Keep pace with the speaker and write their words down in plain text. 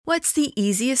What's the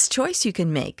easiest choice you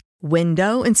can make?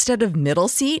 Window instead of middle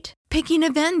seat? Picking a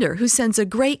vendor who sends a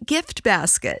great gift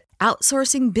basket?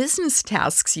 Outsourcing business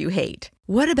tasks you hate?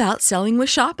 What about selling with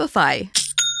Shopify?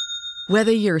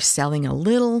 Whether you're selling a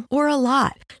little or a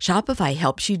lot, Shopify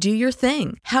helps you do your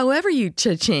thing, however you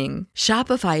cha-ching.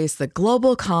 Shopify is the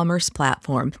global commerce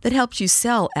platform that helps you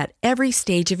sell at every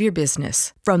stage of your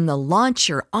business. From the launch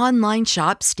your online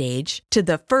shop stage to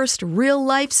the first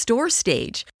real-life store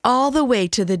stage, all the way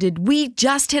to the did we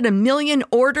just hit a million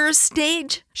orders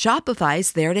stage.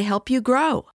 Shopify's there to help you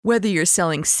grow. Whether you're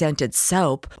selling scented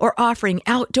soap or offering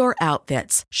outdoor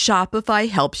outfits, Shopify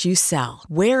helps you sell.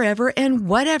 Wherever and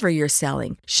whatever you're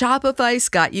selling, Shopify's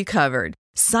got you covered.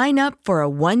 Sign up for a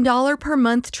 $1 per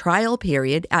month trial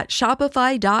period at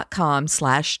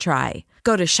shopify.com/try.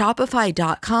 Go to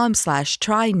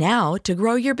shopify.com/try now to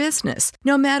grow your business,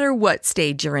 no matter what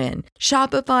stage you're in.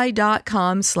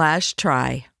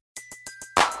 Shopify.com/try.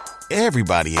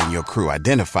 Everybody in your crew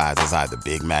identifies as either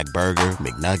Big Mac Burger,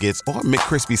 McNuggets, or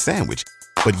McCrispy Sandwich.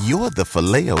 But you're the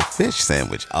Filet-O-Fish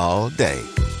Sandwich all day.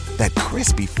 That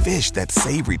crispy fish, that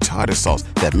savory tartar sauce,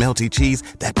 that melty cheese,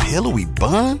 that pillowy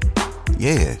bun.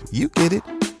 Yeah, you get it.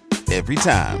 Every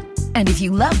time. And if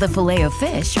you love the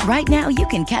Filet-O-Fish, right now you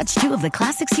can catch two of the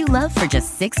classics you love for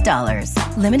just $6.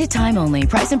 Limited time only.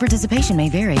 Price and participation may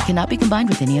vary. Cannot be combined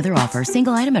with any other offer.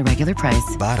 Single item at regular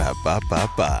price.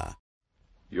 Ba-da-ba-ba-ba.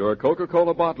 Your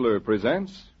Coca-Cola bottler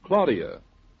presents Claudia.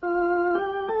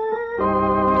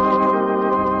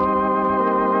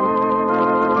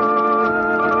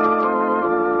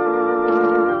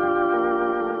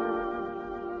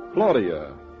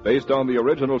 Claudia, based on the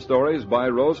original stories by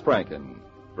Rose Franken.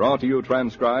 Brought to you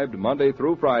transcribed Monday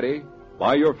through Friday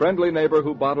by your friendly neighbor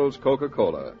who bottles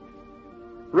Coca-Cola.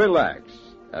 Relax,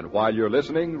 and while you're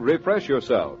listening, refresh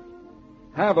yourself.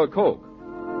 Have a Coke.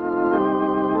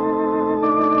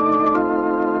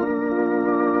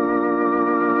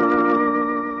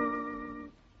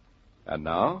 And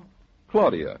now,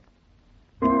 Claudia.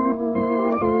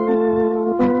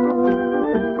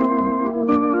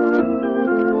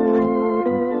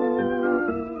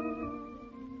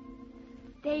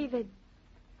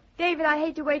 David, I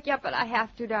hate to wake you up, but I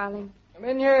have to, darling. I'm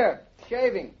in here,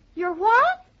 shaving. You're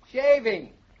what?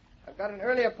 Shaving. I've got an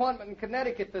early appointment in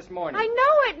Connecticut this morning. I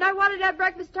know it, and I wanted to have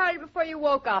breakfast started before you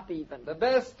woke up, even. The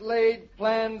best laid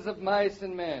plans of mice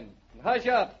and men. And hush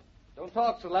up. Don't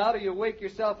talk so loud or you'll wake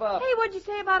yourself up. Hey, what'd you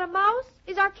say about a mouse?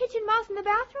 Is our kitchen mouse in the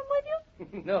bathroom with you?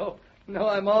 No,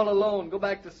 I'm all alone. Go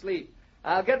back to sleep.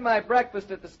 I'll get my breakfast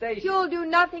at the station. You'll do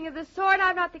nothing of the sort.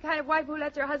 I'm not the kind of wife who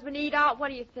lets her husband eat out. What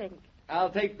do you think?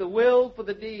 I'll take the will for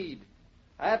the deed.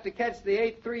 I have to catch the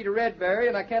 8:3 to Redbury,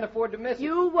 and I can't afford to miss it.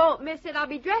 You won't miss it. I'll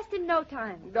be dressed in no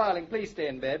time. Darling, please stay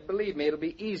in bed. Believe me, it'll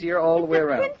be easier all the way It's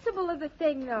around. the principle of the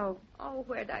thing, though. Oh,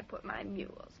 where'd I put my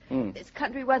mules? This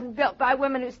country wasn't built by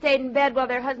women who stayed in bed while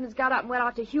their husbands got up and went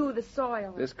out to hew the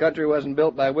soil. This country wasn't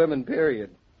built by women,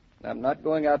 period. I'm not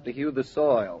going out to hew the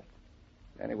soil.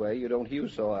 Anyway, you don't hew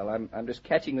soil. I'm just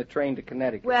catching the train to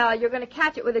Connecticut. Well, you're going to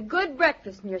catch it with a good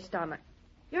breakfast in your stomach.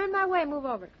 You're in my way. Move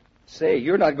over. Say,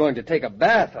 you're not going to take a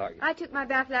bath, are you? I took my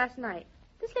bath last night.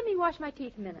 Just let me wash my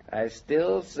teeth a minute. I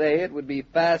still say it would be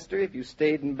faster if you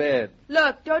stayed in bed.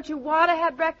 Look, don't you want to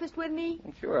have breakfast with me?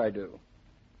 Sure I do.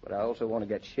 But I also want to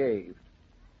get shaved.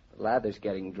 The lather's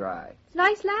getting dry. It's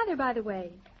nice lather, by the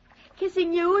way.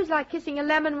 Kissing you is like kissing a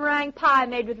lemon meringue pie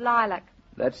made with lilac.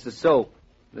 That's the soap.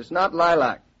 It's not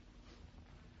lilac.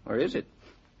 Or is it?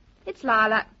 It's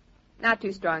lilac. Not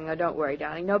too strong, though. Don't worry,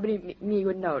 darling. Nobody me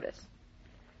would notice.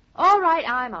 All right,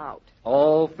 I'm out.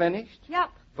 All finished?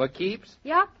 Yep. For keeps?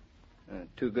 Yep.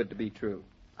 Too good to be true.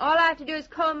 All I have to do is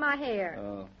comb my hair.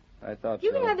 Oh, I thought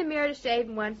You so. can have the mirror to shave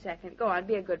in 1 second. Go on,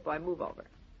 be a good boy. Move over.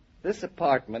 This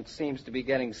apartment seems to be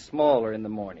getting smaller in the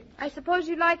morning. I suppose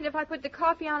you'd like it if I put the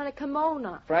coffee on in a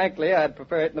kimono. Frankly, I'd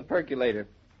prefer it in the percolator.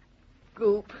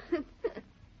 Goop.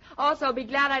 Also, I'll be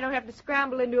glad I don't have to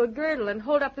scramble into a girdle and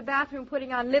hold up the bathroom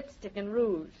putting on lipstick and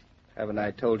rouge. Haven't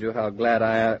I told you how glad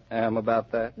I am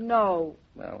about that? No.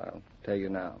 Well, I'll tell you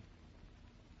now.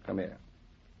 Come here.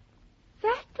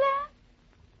 That glad?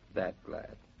 That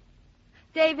glad.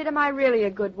 David, am I really a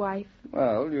good wife?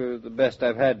 Well, you're the best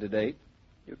I've had to date.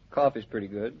 Your coffee's pretty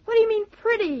good. What do you mean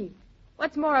pretty?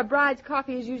 What's more, a bride's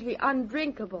coffee is usually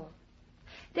undrinkable.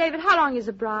 David, how long is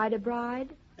a bride a bride?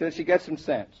 Till she gets some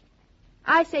sense.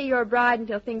 I say you're a bride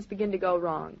until things begin to go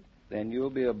wrong. Then you'll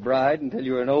be a bride until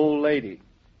you're an old lady.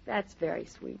 That's very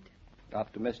sweet.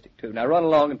 Optimistic, too. Now run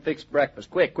along and fix breakfast.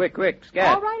 Quick, quick, quick.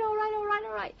 Scat. All right.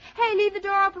 Hey, leave the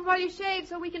door open while you shave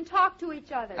so we can talk to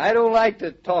each other. I don't like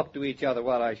to talk to each other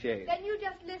while I shave. Then you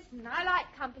just listen. I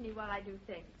like company while I do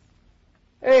things.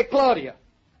 Hey, Claudia.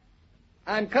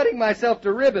 I'm cutting myself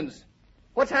to ribbons.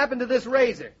 What's happened to this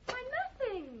razor? Why,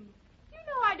 nothing. You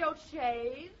know I don't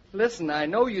shave. Listen, I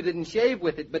know you didn't shave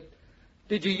with it, but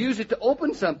did you use it to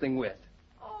open something with?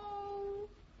 Oh.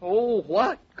 Oh,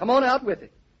 what? Come on out with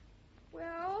it.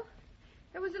 Well,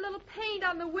 there was a little paint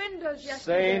on the windows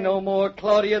yesterday. Say no more,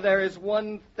 Claudia. There is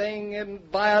one thing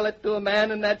inviolate to a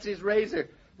man, and that's his razor.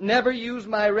 Never use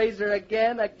my razor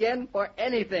again for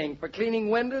anything, for cleaning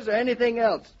windows or anything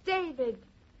else. David,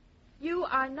 you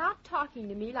are not talking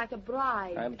to me like a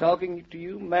bride. I'm talking to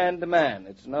you man to man.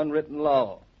 It's an unwritten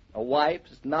law. A wife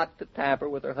is not to tamper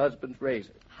with her husband's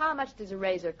razor. How much does a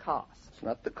razor cost? It's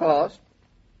not the cost.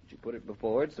 As you put it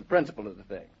before, it's the principle of the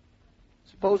thing.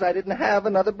 Suppose I didn't have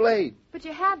another blade. But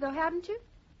you have, though, haven't you?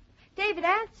 David,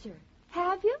 answer.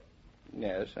 Have you?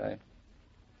 Yes, I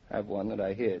have one that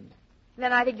I hid.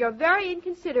 Then I think you're very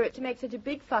inconsiderate to make such a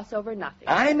big fuss over nothing.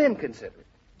 I'm inconsiderate.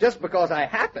 Just because I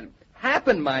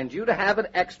happen, mind you, to have an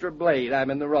extra blade, I'm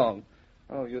in the wrong.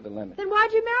 Oh, you're the limit. Then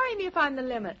why'd you marry me if I'm the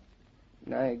limit?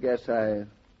 I guess I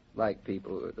like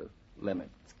people who are the limit.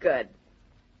 It's good.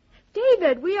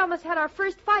 David, we almost had our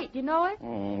first fight, you know it?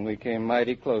 We came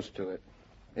mighty close to it.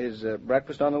 Is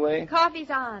breakfast on the way?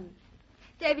 Coffee's on.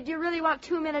 David, do you really want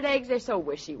 2-minute eggs? They're so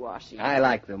wishy-washy. I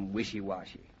like them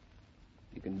wishy-washy.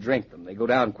 You can drink them. They go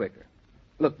down quicker.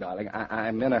 Look, darling,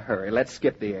 I'm in a hurry. Let's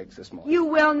skip the eggs this morning. You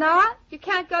will not? You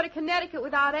can't go to Connecticut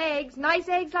without eggs. Nice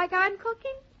eggs like I'm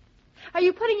cooking? Are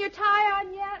you putting your tie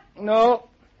on yet? No.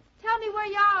 Tell me where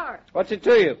you are. What's it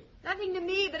to you? Nothing to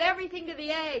me, but everything to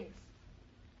the eggs.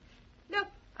 Look,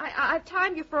 I've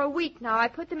timed you for a week now. I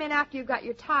put them in after you got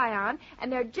your tie on,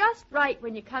 and they're just right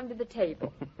when you come to the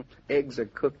table. Eggs are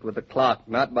cooked with a clock,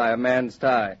 not by a man's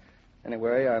tie.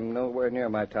 Anyway, I'm nowhere near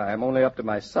my tie. I'm only up to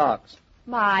my socks.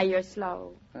 My, you're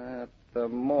slow. At the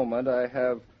moment, I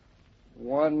have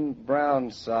one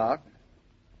brown sock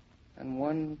and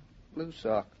one blue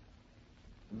sock.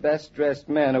 The best-dressed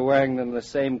men are wearing them the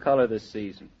same color this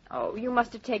season. Oh, you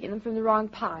must have taken them from the wrong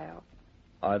pile.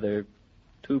 Are there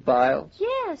 2 piles?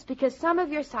 Yes, because some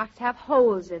of your socks have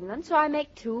holes in them, so I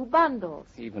make 2 bundles.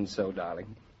 Even so,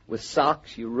 darling. With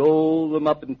socks, you roll them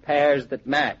up in pairs that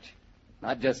match.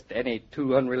 Not just any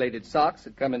 2 unrelated socks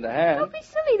that come into hand. Don't be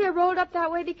silly. They're rolled up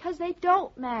that way because they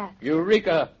don't match.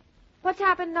 Eureka! What's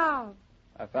happened now?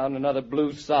 I found another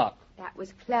blue sock. That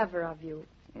was clever of you.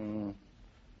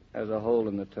 There's a hole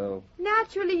in the toe.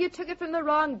 Naturally, you took it from the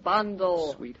wrong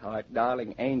bundle. Sweetheart,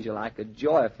 darling angel, I could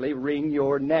joyfully wring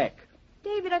your neck.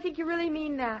 David, I think you really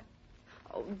mean that.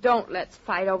 Oh, don't let's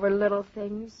fight over little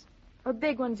things. Or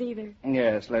big ones either.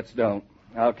 Yes, let's don't.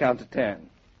 I'll count to 10.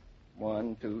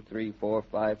 1, 2, 3, 4,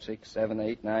 5, 6, 7,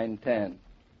 8, 9, 10.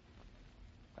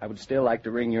 I would still like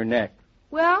to wring your neck.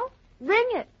 Well, wring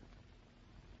it.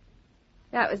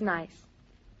 That was nice.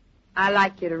 I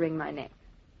like you to wring my neck.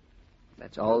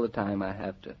 That's all the time I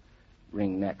have to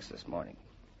wring necks this morning.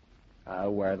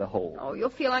 I'll wear the hole. Oh,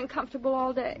 you'll feel uncomfortable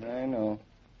all day. I know.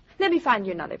 Let me find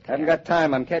you another pair. Haven't got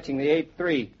time. I'm catching the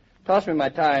 8-3. Toss me my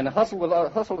tie and hustle with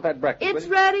that breakfast. It's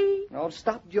ready. No,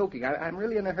 stop joking. I'm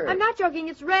really in a hurry. I'm not joking.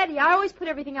 It's ready. I always put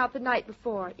everything out the night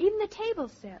before, even the table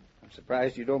set. I'm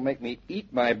surprised you don't make me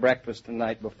eat my breakfast the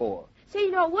night before. So, you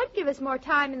know, it would give us more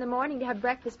time in the morning to have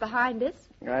breakfast behind us.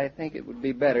 I think it would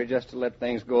be better just to let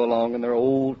things go along in their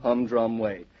old humdrum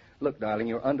way. Look, darling,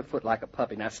 you're underfoot like a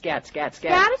puppy. Now, scat, scat,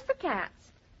 scat. Scat is for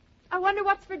cats. I wonder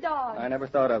what's for dogs. I never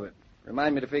thought of it.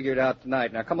 Remind me to figure it out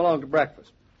tonight. Now, come along to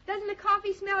breakfast. Doesn't the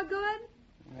coffee smell good?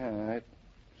 Yeah, it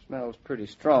smells pretty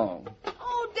strong.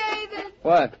 Oh, David.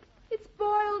 What? It's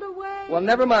boiled away. Well,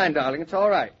 never mind, darling. It's all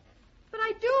right. But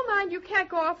I do mind you can't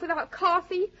go off without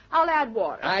coffee. I'll add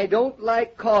water. I don't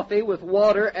like coffee with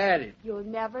water added. You'll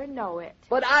never know it.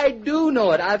 But I do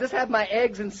know it. I'll just have my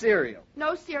eggs and cereal.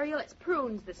 No cereal. It's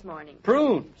prunes this morning.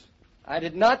 Prunes? I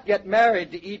did not get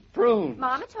married to eat prunes.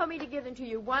 Mama told me to give them to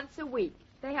you once a week.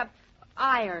 They have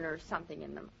iron or something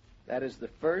in them. That is the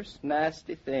first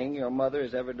nasty thing your mother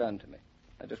has ever done to me.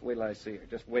 Now, just wait till I see her.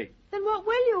 Just wait. Then what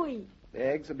will you eat? The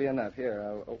eggs will be enough.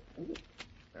 Here,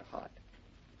 they're hot.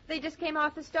 They just came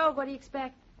off the stove. What do you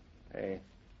expect? Hey,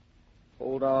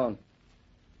 hold on.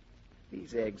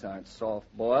 These eggs aren't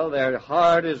soft-boiled. They're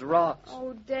hard as rocks.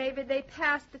 Oh, David, they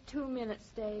passed the 2-minute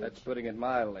stage. That's putting it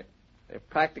mildly. They're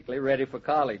practically ready for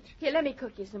college. Here, let me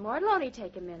cook you some more. It'll only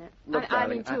take a minute. Look, I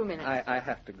mean 2 minutes. I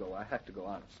have to go. I have to go,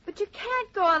 honest. But you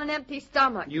can't go on an empty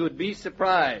stomach. You would be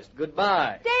surprised.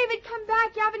 Goodbye. David, come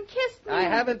back. You haven't kissed me. I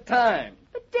haven't time.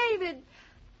 But, David,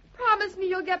 promise me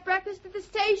you'll get breakfast at the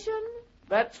station.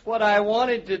 That's what I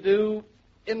wanted to do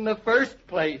in the first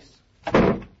place.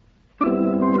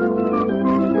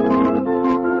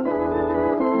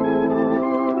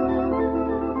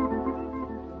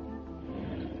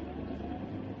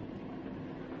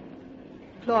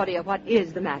 Claudia, what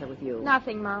is the matter with you?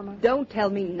 Nothing, Mama. Don't tell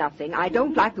me nothing. I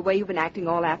don't like the way you've been acting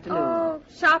all afternoon. Oh,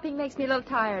 shopping makes me a little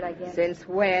tired, I guess. Since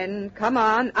when? Come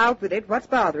on, out with it. What's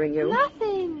bothering you?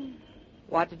 Nothing.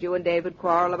 What did you and David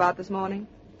quarrel about this morning?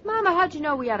 Mama, how'd you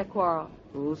know we had a quarrel?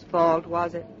 Whose fault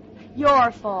was it? Your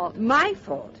fault. My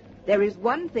fault. There is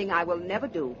one thing I will never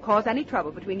do, cause any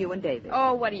trouble between you and David.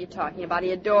 Oh, what are you talking about?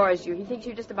 He adores you. He thinks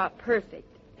you're just about perfect.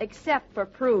 Except for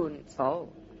prunes. Oh.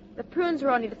 The prunes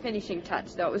were only the finishing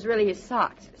touch, though. It was really his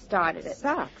socks that started it.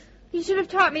 Socks? He should have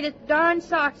taught me to darn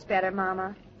socks better,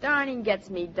 Mama. Darning gets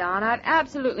me down. I've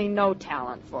absolutely no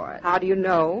talent for it. How do you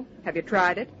know? Have you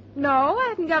tried it? No, I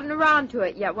haven't gotten around to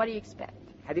it yet. What do you expect?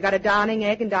 Have you got a darning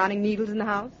egg and darning needles in the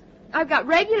house? I've got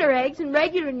regular eggs and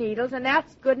regular needles, and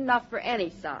that's good enough for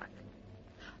any sock.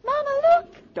 Mama,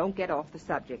 look! Don't get off the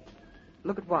subject.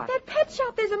 Look at what? That pet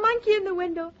shop, there's a monkey in the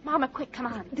window. Mama, quick, come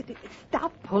on.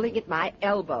 Stop pulling at my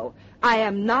elbow. I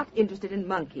am not interested in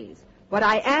monkeys. What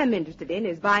I am interested in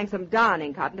is buying some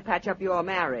darning cotton to patch up your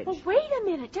marriage. Oh, wait a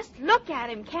minute. Just look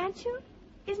at him, can't you?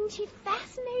 Isn't he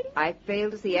fascinating? I fail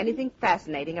to see anything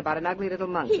fascinating about an ugly little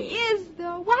monkey. He is,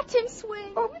 though. Watch him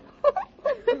swing. Oh,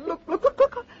 look.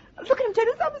 Look at him turn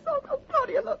his somersault. Oh,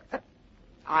 Claudia, look.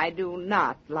 I do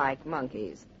not like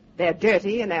monkeys. They're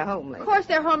dirty and they're homely. Of course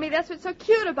they're homely. That's what's so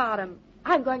cute about them.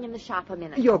 I'm going in the shop a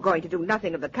minute. You're going to do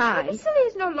nothing of the kind. Don't be silly.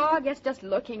 There's no law against just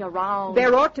looking around.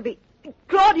 There ought to be...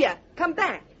 Claudia, come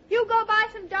back. You go buy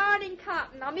some darning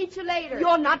cotton. I'll meet you later.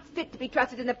 You're not fit to be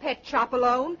trusted in the pet shop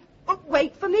alone. Oh,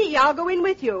 wait for me. I'll go in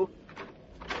with you.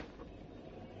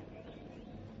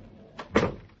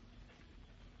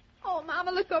 Oh,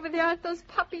 Mama, look over there. Aren't those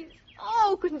puppies?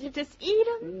 Oh, couldn't you just eat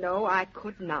them? No, I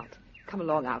could not. Come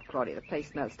along out, Claudia. The place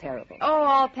smells terrible. Oh,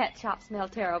 all pet shops smell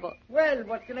terrible. Well,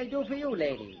 what can I do for you,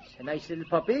 ladies? A nice little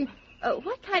puppy?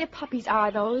 What kind of puppies are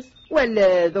those? Well,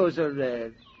 those are,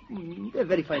 they're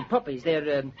very fine puppies.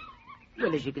 They're,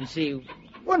 well, as you can see,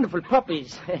 wonderful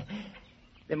puppies.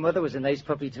 Their mother was a nice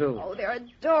puppy, too. Oh, they're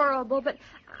adorable, but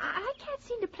I can't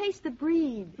seem to place the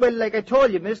breed. Well, like I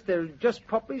told you, miss, they're just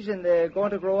puppies, and they're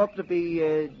going to grow up to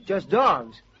be just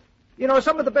dogs. You know,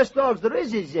 some of the best dogs there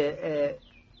is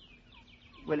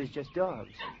well, it's just dogs.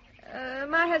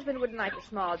 My husband wouldn't like a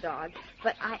small dog,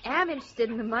 but I am interested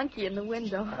in the monkey in the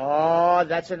window. Oh,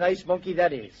 that's a nice monkey,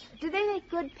 that is. Do they make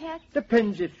good pets?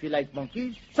 Depends if you like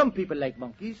monkeys. Some people like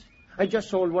monkeys. I just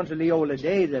sold one to Leola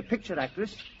Day, the picture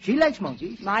actress. She likes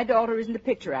monkeys. My daughter isn't a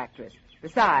picture actress.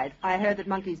 Besides, I heard that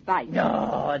monkeys bite.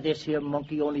 No, this here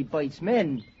monkey only bites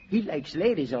men. He likes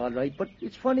ladies, all right, but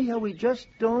it's funny how he just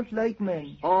don't like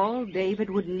men. All David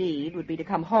would need would be to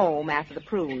come home after the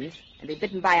prunes and be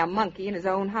bitten by a monkey in his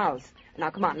own house. Now,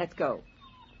 come on, let's go.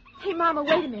 Hey, Mama,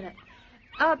 wait a minute.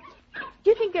 Do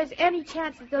you think there's any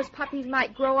chance that those puppies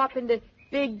might grow up into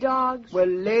big dogs? Well,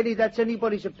 lady, that's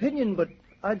anybody's opinion, but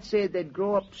I'd say they'd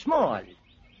grow up small.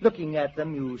 Looking at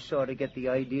them, you sort of get the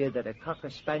idea that a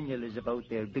cocker spaniel is about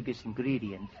their biggest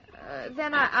ingredient.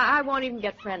 Then I won't even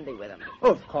get friendly with them.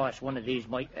 Of course, one of these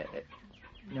might...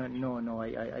 No,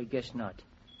 I guess not.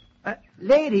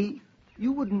 Lady,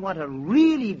 you wouldn't want a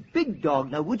really big dog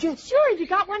now, would you? Sure, have you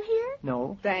got one here?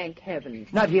 No. Thank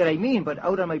heavens. Not here, I mean, but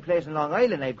out on my place in Long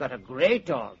Island, I've got a great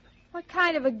dog. What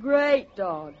kind of a great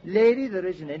dog? Lady, there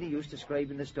isn't any use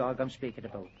describing this dog I'm speaking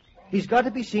about. He's got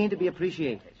to be seen to be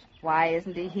appreciated. Why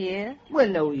isn't he here? Well,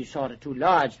 no, he's sort of too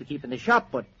large to keep in the shop,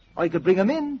 but I could bring him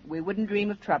in. We wouldn't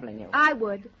dream of troubling you. I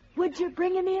would. Would you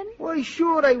bring him in? Why,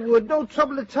 sure I would. No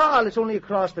trouble at all. It's only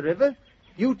across the river.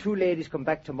 You two ladies come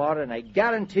back tomorrow, and I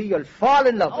guarantee you'll fall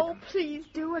in love with him. Oh, please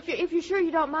do, if you're sure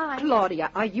you don't mind.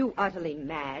 Claudia, are you utterly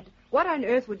mad? What on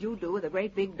earth would you do with a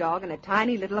great big dog in a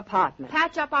tiny little apartment?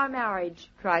 Patch up our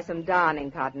marriage. Try some darning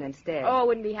cotton instead. Oh, it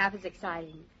wouldn't be half as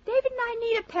exciting. David and I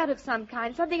need a pet of some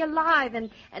kind, something alive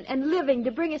and living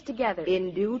to bring us together.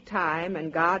 In due time,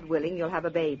 and God willing, you'll have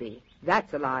a baby.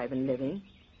 That's alive and living.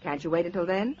 Can't you wait until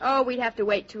then? Oh, we'd have to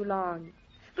wait too long.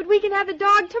 But we can have the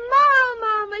dog tomorrow,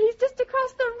 Mama. He's just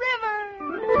across the river.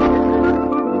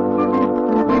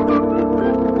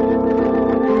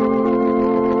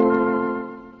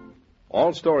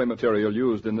 All story material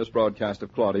used in this broadcast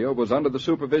of Claudia was under the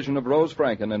supervision of Rose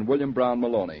Franken and William Brown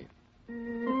Maloney.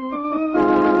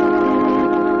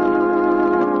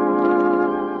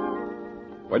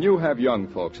 When you have young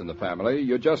folks in the family,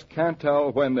 you just can't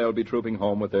tell when they'll be trooping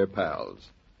home with their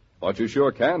pals. But you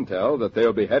sure can tell that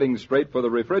they'll be heading straight for the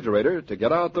refrigerator to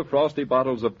get out the frosty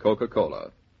bottles of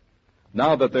Coca-Cola.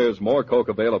 Now that there's more Coke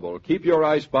available, keep your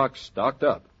icebox stocked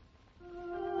up.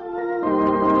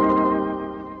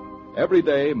 Every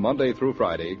day, Monday through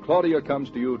Friday, Claudia comes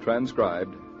to you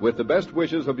transcribed with the best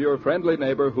wishes of your friendly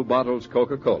neighbor who bottles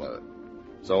Coca-Cola.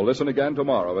 So listen again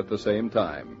tomorrow at the same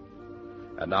time.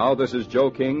 And now this is Joe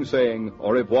King saying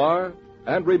au revoir,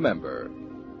 and remember,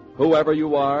 whoever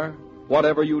you are,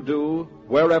 whatever you do,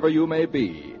 wherever you may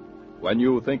be, when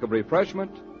you think of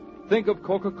refreshment, think of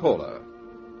Coca-Cola.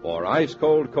 For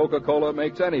ice-cold Coca-Cola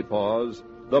makes any pause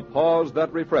the pause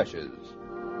that refreshes.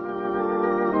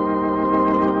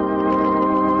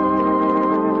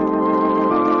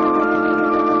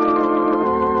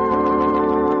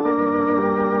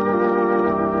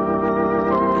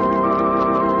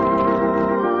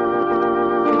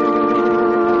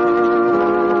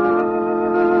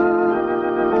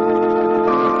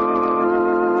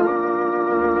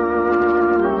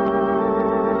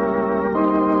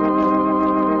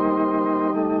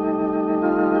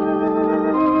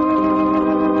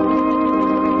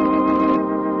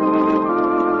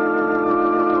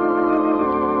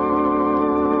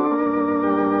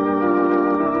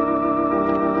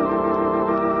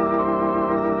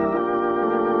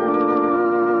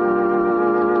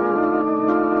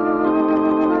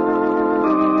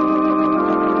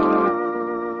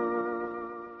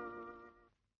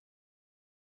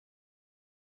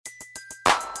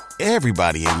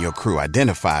 Everybody in your crew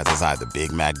identifies as either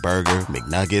Big Mac Burger,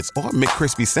 McNuggets, or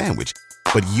McCrispy Sandwich.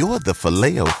 But you're the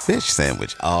Filet-O-Fish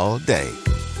Sandwich all day.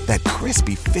 That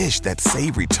crispy fish, that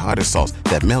savory tartar sauce,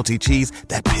 that melty cheese,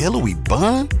 that pillowy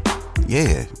bun.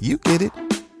 Yeah, you get it.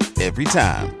 Every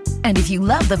time. And if you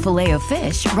love the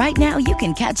Filet-O-Fish, right now you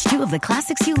can catch two of the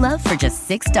classics you love for just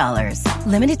 $6.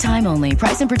 Limited time only.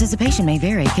 Price and participation may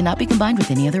vary. Cannot be combined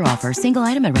with any other offer. Single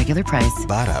item at regular price.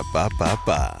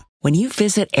 Ba-da-ba-ba-ba. When you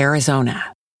visit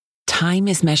Arizona, time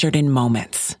is measured in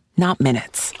moments, not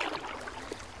minutes.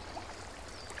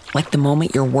 Like the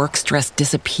moment your work stress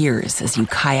disappears as you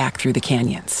kayak through the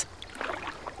canyons.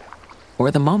 Or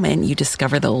the moment you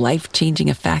discover the life-changing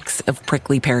effects of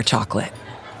prickly pear chocolate.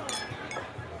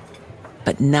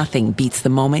 But nothing beats the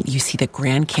moment you see the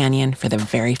Grand Canyon for the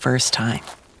very first time.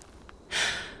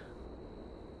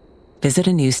 Visit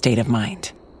a new state of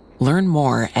mind. Learn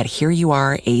more at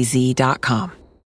hereyouareaz.com.